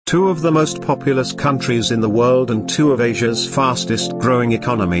two of the most populous countries in the world and two of Asia's fastest growing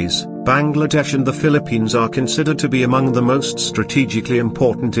economies, Bangladesh and the Philippines are considered to be among the most strategically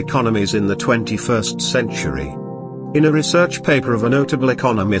important economies in the 21st century. In a research paper of a notable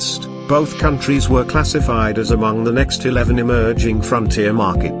economist, both countries were classified as among the next 11 emerging frontier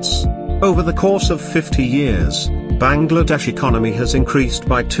markets. Over the course of 50 years, Bangladesh economy has increased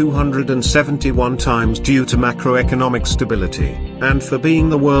by 271 times due to macroeconomic stability, and for being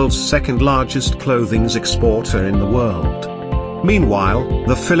the world's second largest clothing exporter in the world. Meanwhile,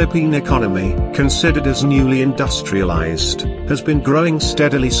 the Philippine economy, considered as newly industrialized, has been growing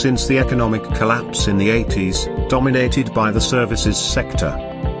steadily since the economic collapse in the 80s, dominated by the services sector.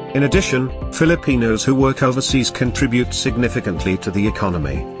 In addition, Filipinos who work overseas contribute significantly to the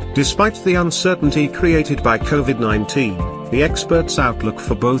economy. Despite the uncertainty created by COVID-19, the experts' outlook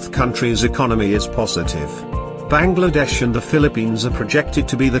for both countries' economy is positive. Bangladesh and the Philippines are projected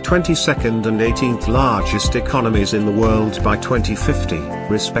to be the 22nd and 18th largest economies in the world by 2050,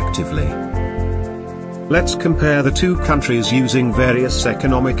 respectively. Let's compare the two countries using various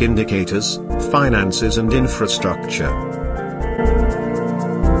economic indicators, finances and infrastructure.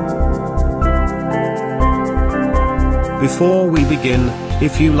 Before we begin,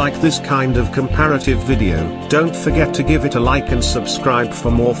 if you like this kind of comparative video, don't forget to give it a like and subscribe for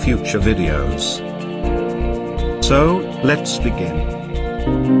more future videos. So, let's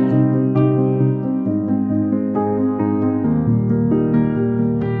begin.